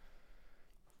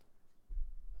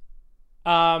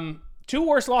 Two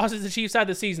worst losses the Chiefs had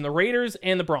this season, the Raiders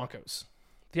and the Broncos.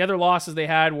 The other losses they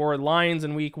had were Lions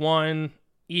in week 1,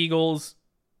 Eagles,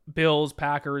 Bills,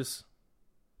 Packers.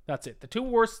 That's it. The two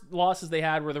worst losses they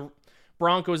had were the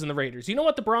Broncos and the Raiders. You know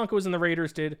what the Broncos and the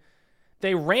Raiders did?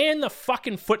 They ran the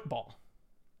fucking football.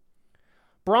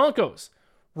 Broncos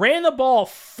ran the ball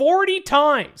 40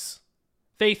 times.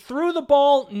 They threw the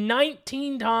ball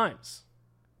 19 times.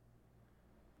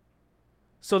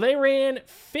 So they ran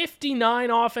 59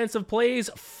 offensive plays.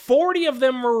 40 of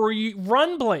them were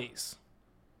run plays.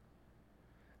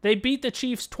 They beat the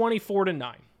Chiefs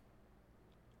 24-9.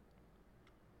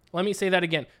 Let me say that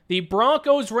again. The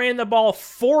Broncos ran the ball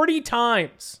 40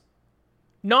 times.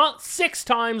 Not 6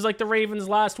 times like the Ravens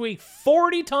last week.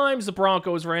 40 times the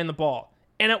Broncos ran the ball.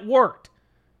 And it worked.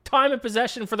 Time of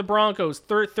possession for the Broncos,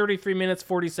 33 minutes,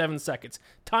 47 seconds.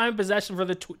 Time of possession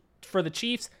for the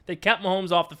Chiefs, they kept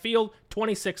Mahomes off the field,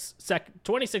 26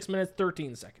 minutes,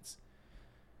 13 seconds.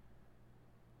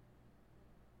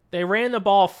 They ran the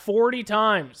ball 40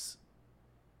 times.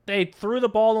 They threw the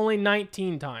ball only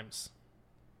 19 times.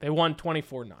 They won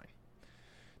 24-9.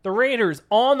 The Raiders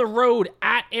on the road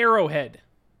at Arrowhead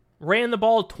ran the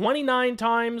ball 29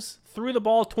 times, threw the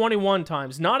ball 21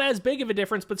 times. Not as big of a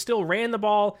difference, but still ran the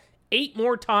ball 8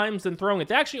 more times than throwing it.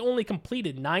 They actually only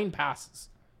completed 9 passes.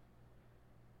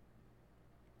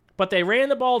 But they ran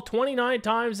the ball 29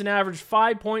 times and averaged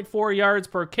 5.4 yards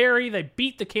per carry. They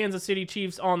beat the Kansas City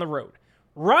Chiefs on the road.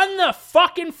 Run the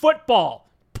fucking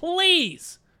football,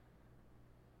 please.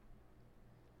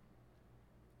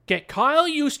 Get Kyle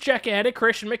Juszczyk ahead of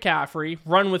Christian McCaffrey,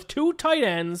 run with 2 tight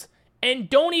ends, and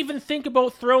don't even think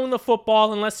about throwing the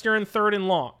football unless you're in 3rd and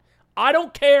long. I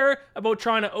don't care about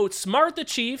trying to outsmart the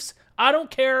Chiefs. I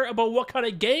don't care about what kind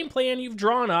of game plan you've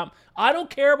drawn up. I don't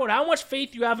care about how much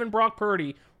faith you have in Brock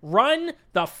Purdy. Run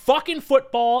the fucking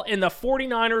football, and the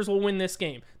 49ers will win this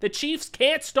game. The Chiefs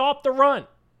can't stop the run.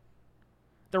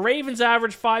 The Ravens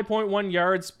averaged 5.1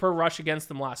 yards per rush against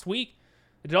them last week.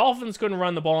 The Dolphins couldn't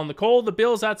run the ball in the cold. The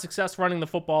Bills had success running the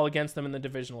football against them in the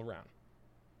divisional round.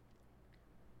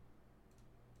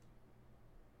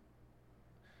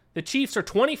 The Chiefs are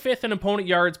 25th in opponent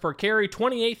yards per carry,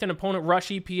 28th in opponent rush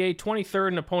EPA,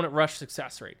 23rd in opponent rush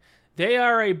success rate. They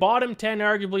are a bottom 10,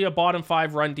 arguably a bottom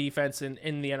 5 run defense in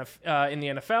the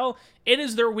NFL. It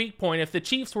is their weak point. If the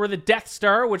Chiefs were the Death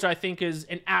Star, which I think is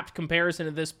an apt comparison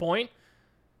at this point,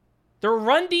 their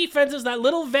run defense is that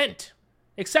little vent.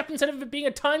 Except instead of it being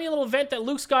a tiny little vent that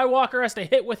Luke Skywalker has to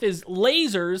hit with his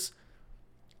lasers,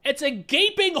 it's a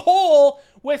gaping hole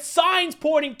with signs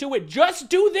pointing to it. Just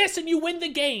do this and you win the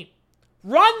game.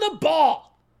 Run the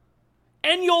ball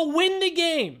and you'll win the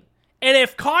game. And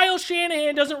if Kyle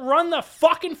Shanahan doesn't run the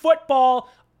fucking football,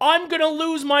 I'm going to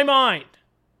lose my mind.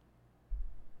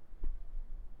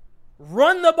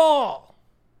 Run the ball.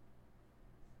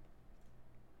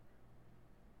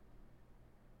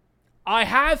 I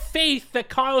have faith that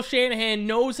Kyle Shanahan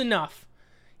knows enough.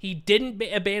 He didn't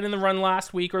abandon the run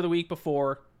last week or the week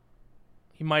before.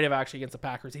 He might have actually against the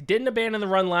Packers. He didn't abandon the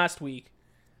run last week.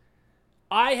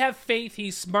 I have faith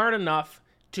he's smart enough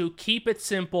to keep it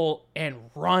simple and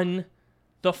run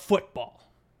the football.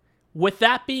 With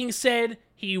that being said,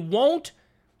 he won't.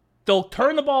 They'll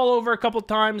turn the ball over a couple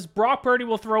times. Brock Purdy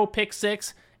will throw a pick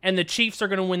 6, and the Chiefs are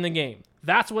going to win the game.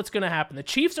 That's what's going to happen. The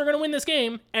Chiefs are going to win this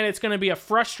game, and it's going to be a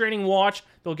frustrating watch.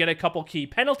 They'll get a couple key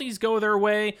penalties go their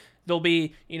way. There'll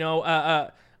be, 3rd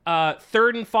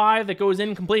and 5 that goes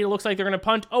incomplete. It looks like they're going to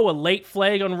punt. Oh, a late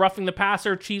flag on roughing the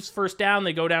passer. Chiefs first down.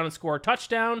 They go down and score a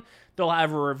touchdown. They'll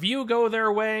have a review go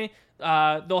their way.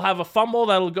 They'll have a fumble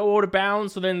that'll go out of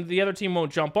bounds, so then the other team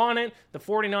won't jump on it. The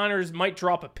 49ers might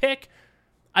drop a pick.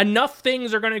 Enough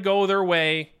things are going to go their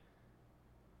way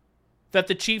that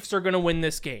the Chiefs are going to win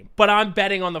this game, but I'm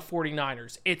betting on the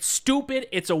 49ers. It's stupid.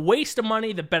 It's a waste of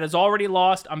money. The bet is already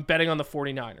lost. I'm betting on the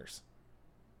 49ers.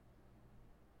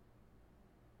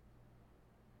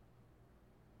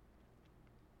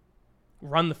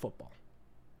 Run the football.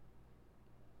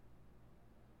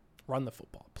 Run the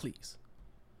football, please.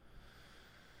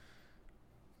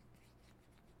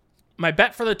 My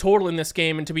bet for the total in this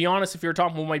game, and to be honest, if you're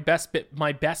talking about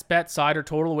my best bet, side or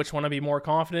total, which one I'd be more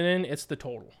confident in, it's the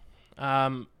total.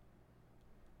 I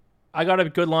got a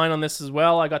good line on this as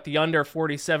well. I got the under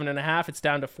 47.5. It's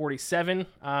down to 47.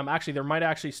 Actually, there might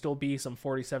actually still be some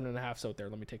 47.5s out there.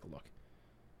 Let me take a look.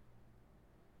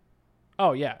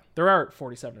 Oh, yeah. There are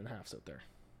 47.5s out there.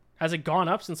 Has it gone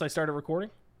up since I started recording?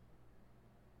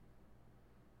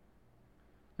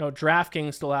 No,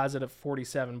 DraftKings still has it at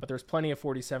 47, but there's plenty of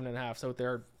 47.5s out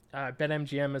there.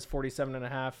 BetMGM is 47.5.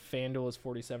 FanDuel is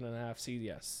 47.5.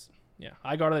 CDS. Yeah,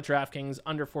 I got to the DraftKings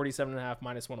under 47.5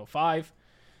 minus 105.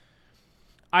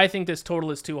 I think this total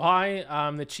is too high.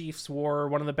 The Chiefs were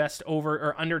one of the best over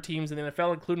or under teams in the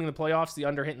NFL, including the playoffs. The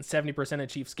under hitting 70% of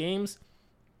Chiefs games.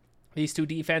 These two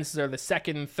defenses are the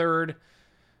second and third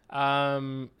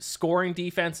scoring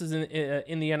defenses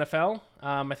in the NFL.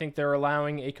 I think they're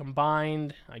allowing a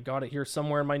combined, I got it here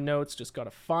somewhere in my notes, just got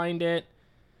to find it.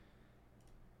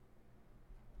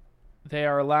 They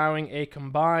are allowing a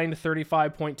combined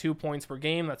 35.2 points per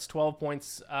game. That's 12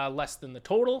 points less than the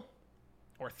total,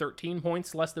 or 13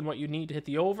 points less than what you need to hit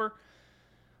the over.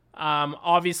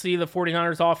 Obviously, the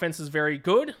 49ers offense is very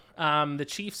good. The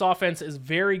Chiefs offense is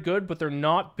very good, but they're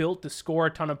not built to score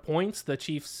a ton of points. The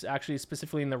Chiefs, actually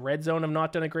specifically in the red zone, have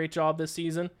not done a great job this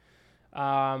season.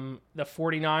 The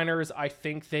 49ers, I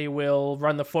think they will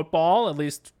run the football. At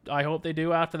least I hope they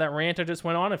do after that rant I just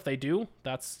went on. If they do,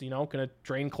 that's, going to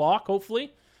drain clock,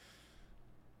 hopefully.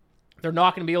 They're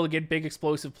not going to be able to get big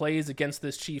explosive plays against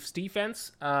this Chiefs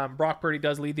defense. Brock Purdy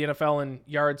does lead the NFL in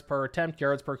yards per attempt,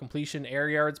 yards per completion, air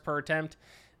yards per attempt.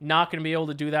 Not going to be able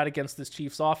to do that against this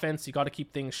Chiefs offense. You got to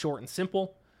keep things short and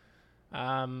simple,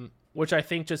 which I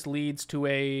think just leads to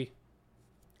a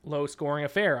low-scoring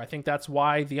affair. I think that's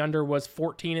why the under was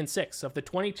 14-6. Of the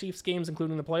 20 Chiefs games,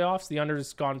 including the playoffs, the under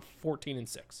has gone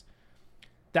 14-6.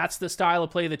 That's the style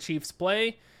of play the Chiefs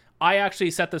play. I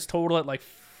actually set this total at like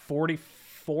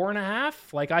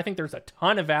 44.5. Like, I think there's a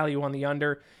ton of value on the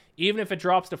under. Even if it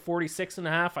drops to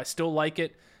 46.5, I still like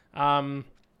it.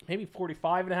 Maybe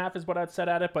 45.5 is what I'd set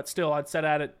at it, but still, I'd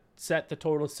set the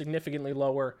total significantly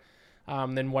lower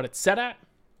than what it's set at.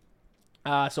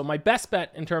 So my best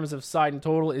bet in terms of side and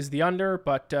total is the under,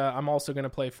 but I'm also going to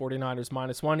play 49ers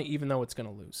 -1, even though it's going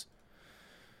to lose.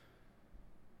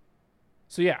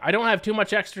 So yeah, I don't have too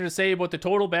much extra to say about the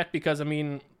total bet because,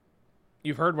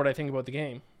 you've heard what I think about the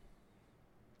game.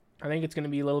 I think it's going to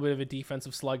be a little bit of a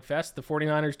defensive slugfest. The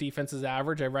 49ers defense is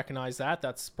average. I recognize that.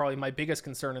 That's probably my biggest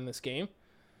concern in this game.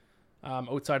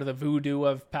 Outside of the voodoo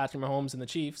of Patrick Mahomes and the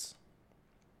Chiefs.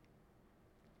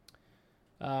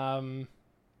 I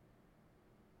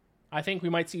think we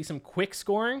might see some quick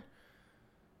scoring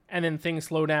and then things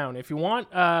slow down. If you want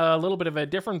a little bit of a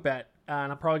different bet,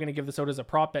 and I'm probably going to give this out as a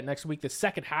prop bet next week, the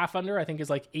second half under, I think, is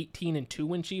like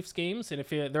 18-2 in Chiefs games. And if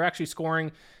they're actually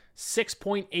scoring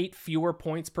 6.8 fewer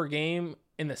points per game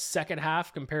in the second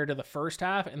half compared to the first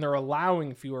half, and they're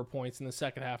allowing fewer points in the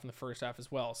second half and the first half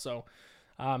as well. So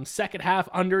second half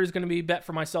under is going to be a bet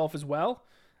for myself as well.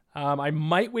 I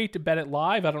might wait to bet it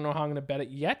live. I don't know how I'm going to bet it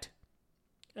yet.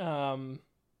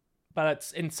 But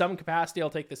it's in some capacity, I'll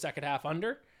take the second half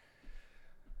under.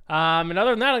 And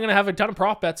other than that, I'm going to have a ton of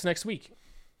prop bets next week.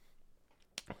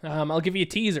 I'll give you a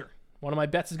teaser. One of my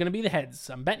bets is going to be the heads.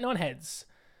 I'm betting on heads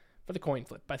for the coin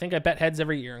flip. I think I bet heads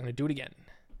every year. I'm going to do it again.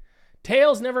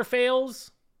 Tails never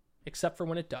fails, except for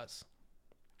when it does.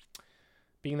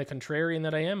 Being the contrarian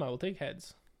that I am, I will take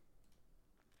heads.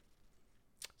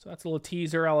 So that's a little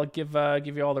teaser. I'll give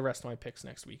you all the rest of my picks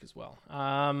next week as well.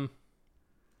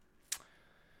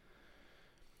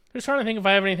 Just trying to think if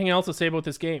I have anything else to say about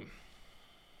this game.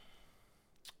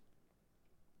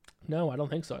 No, I don't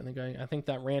think so. I think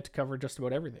that rant covered just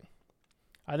about everything.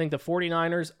 I think the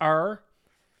 49ers are,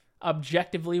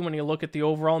 objectively, when you look at the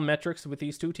overall metrics with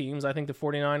these two teams, I think the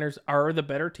 49ers are the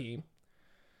better team.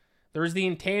 There's the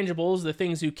intangibles, the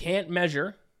things you can't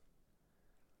measure,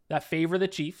 that favor the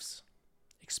Chiefs.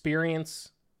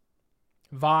 Experience,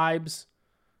 vibes,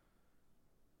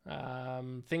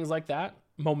 things like that.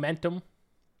 Momentum.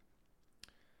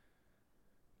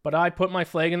 But I put my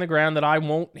flag in the ground that I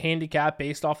won't handicap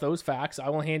based off those facts. I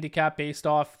will handicap based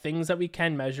off things that we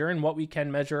can measure, and what we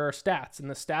can measure are stats. And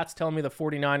the stats tell me the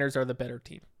 49ers are the better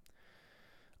team.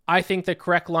 I think the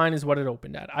correct line is what it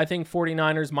opened at. I think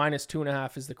 49ers minus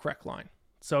 2.5 is the correct line.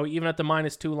 So even at the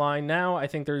 -2 line now, I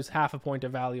think there's half a point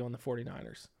of value on the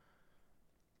 49ers.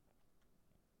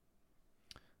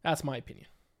 That's my opinion.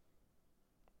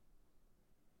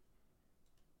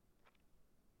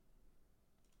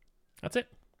 That's it.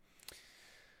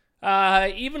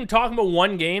 Even talking about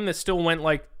one game that still went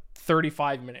like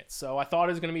 35 minutes. So I thought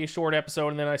it was going to be a short episode,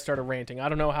 and then I started ranting. I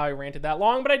don't know how I ranted that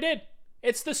long, but I did.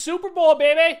 It's the Super Bowl,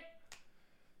 baby.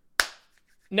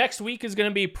 Next week is going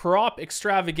to be prop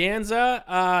extravaganza.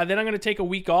 Then I'm going to take a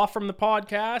week off from the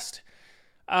podcast.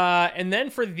 And then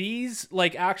for these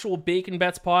like actual Bacon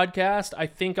Bets podcast, I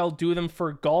think I'll do them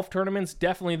for golf tournaments.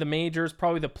 Definitely the majors,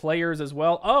 probably the players as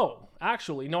well. Oh,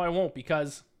 actually, no, I won't,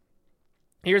 because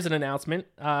here's an announcement.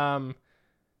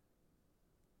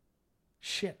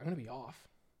 Shit, I'm going to be off.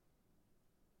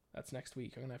 That's next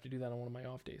week. I'm going to have to do that on one of my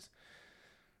off days.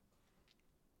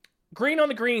 Green on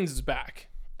the Greens is back.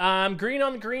 Green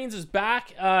on the Greens is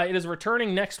back. It is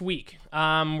returning next week.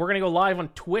 We're going to go live on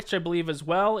Twitch, I believe, as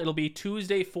well. It'll be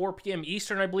Tuesday, 4 p.m.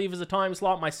 Eastern, I believe, is the time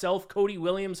slot. Myself, Cody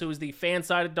Williams, who is the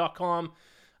fansided.com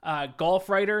golf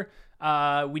writer.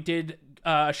 We did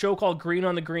a show called Green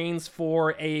on the Greens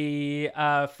for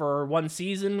one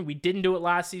season. We didn't do it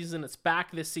last season. It's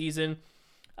back this season.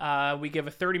 We give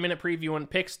a 30-minute preview on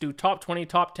picks, do top 20,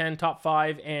 top 10, top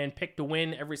 5, and pick to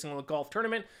win every single golf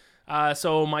tournament.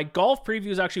 So my golf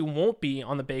previews actually won't be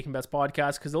on the Bacon Bets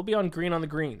podcast because they'll be on Green on the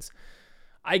Greens.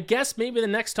 I guess maybe the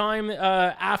next time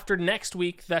after next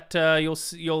week that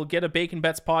you'll get a Bacon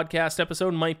Bets podcast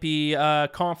episode might be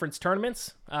conference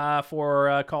tournaments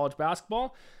for college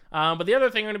basketball. But the other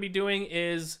thing I'm going to be doing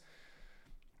is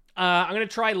I'm going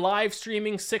to try live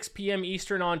streaming 6 p.m.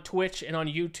 Eastern on Twitch and on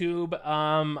YouTube.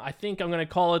 I think I'm going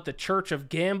to call it the Church of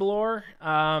Gambler,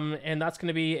 and that's going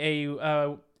to be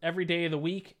a every day of the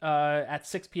week at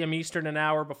 6 p.m. Eastern, an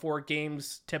hour before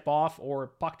games tip off or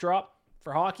puck drop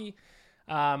for hockey.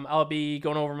 I'll be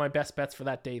going over my best bets for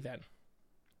that day then.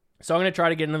 So I'm going to try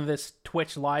to get into this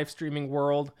Twitch live streaming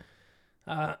world.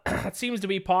 It seems to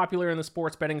be popular in the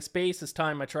sports betting space. This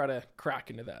time I try to crack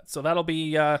into that. So that'll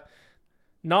be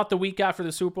not the week after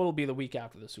the Super Bowl. It'll be the week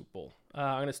after the Super Bowl.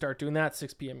 I'm going to start doing that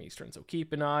 6 p.m. Eastern. So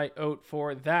keep an eye out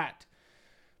for that.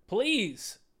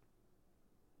 Please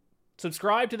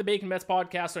subscribe to the Bacon Bets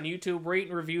podcast on YouTube. Rate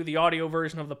and review the audio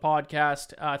version of the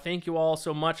podcast. Thank you all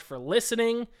so much for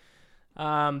listening.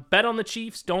 Bet on the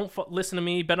Chiefs. Don't listen to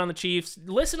me. Bet on the Chiefs.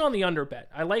 Listen on the under bet.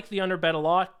 I like the under bet a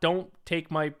lot. Don't take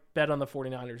my bet on the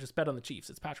 49ers. Just bet on the Chiefs.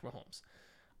 It's Patrick Mahomes.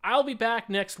 I'll be back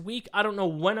next week. I don't know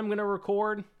when I'm going to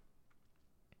record.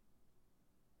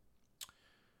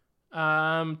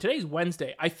 Today's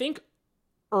Wednesday. I think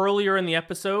earlier in the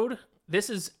episode, this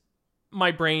is my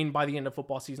brain by the end of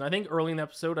football season. I think early in the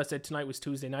episode, I said tonight was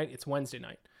Tuesday night. It's Wednesday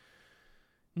night.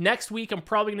 Next week, I'm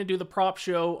probably going to do the prop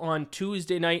show on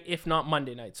Tuesday night, if not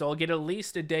Monday night. So I'll get at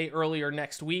least a day earlier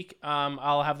next week.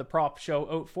 I'll have the prop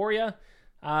show out for you.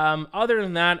 Other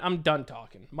than that, I'm done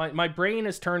talking. My brain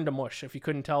has turned to mush, if you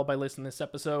couldn't tell by listening to this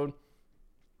episode.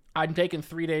 I'm taking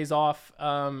 3 days off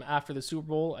after the Super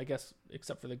Bowl, I guess,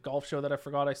 except for the golf show that I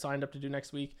forgot I signed up to do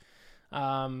next week.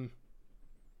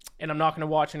 And I'm not going to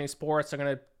watch any sports. I'm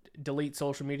going to delete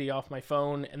social media off my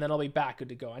phone, and then I'll be back good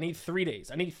to go. I need 3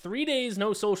 days. I need 3 days,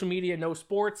 no social media, no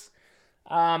sports,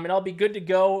 and I'll be good to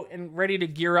go and ready to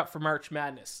gear up for March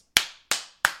Madness.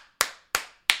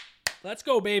 Let's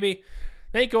go, baby.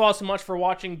 Thank you all so much for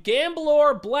watching. Gamble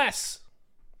or bless.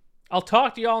 I'll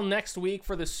talk to you all next week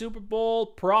for the Super Bowl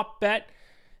prop bet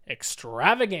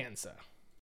extravaganza.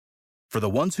 For the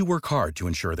ones who work hard to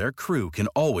ensure their crew can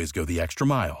always go the extra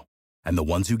mile, and the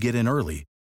ones who get in early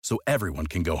so everyone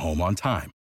can go home on time,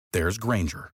 there's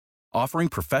Grainger, offering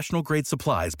professional-grade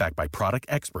supplies backed by product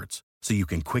experts so you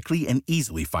can quickly and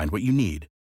easily find what you need.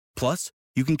 Plus,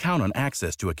 you can count on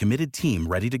access to a committed team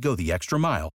ready to go the extra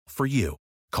mile for you.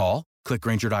 Call, click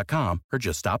Grainger.com, or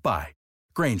just stop by.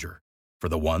 Grainger, for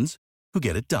the ones who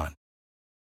get it done.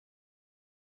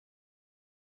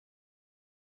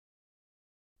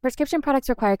 Prescription products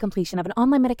require completion of an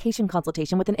online medication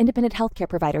consultation with an independent healthcare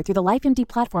provider through the LifeMD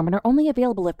platform and are only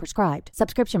available if prescribed.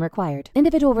 Subscription required.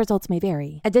 Individual results may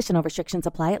vary. Additional restrictions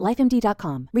apply at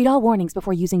lifemd.com. Read all warnings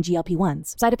before using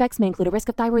GLP-1s. Side effects may include a risk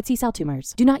of thyroid C-cell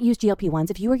tumors. Do not use GLP-1s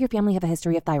if you or your family have a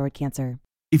history of thyroid cancer.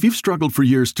 If you've struggled for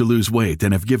years to lose weight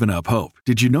and have given up hope,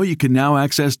 did you know you can now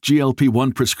access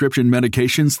GLP-1 prescription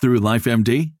medications through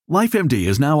LifeMD? LifeMD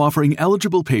is now offering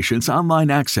eligible patients online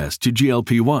access to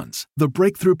GLP-1s, the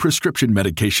breakthrough prescription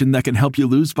medication that can help you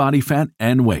lose body fat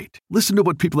and weight. Listen to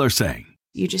what people are saying.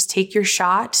 You just take your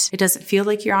shot. It doesn't feel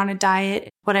like you're on a diet.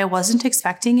 What I wasn't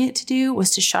expecting it to do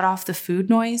was to shut off the food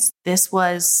noise. This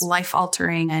was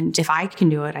life-altering, and if I can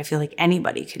do it, I feel like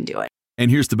anybody can do it. And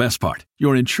here's the best part.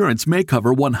 Your insurance may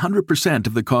cover 100%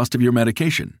 of the cost of your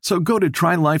medication. So go to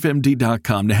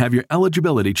TryLifeMD.com to have your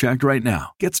eligibility checked right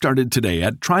now. Get started today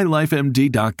at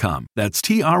TryLifeMD.com. That's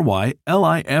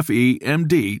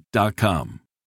TryLifeMD.com.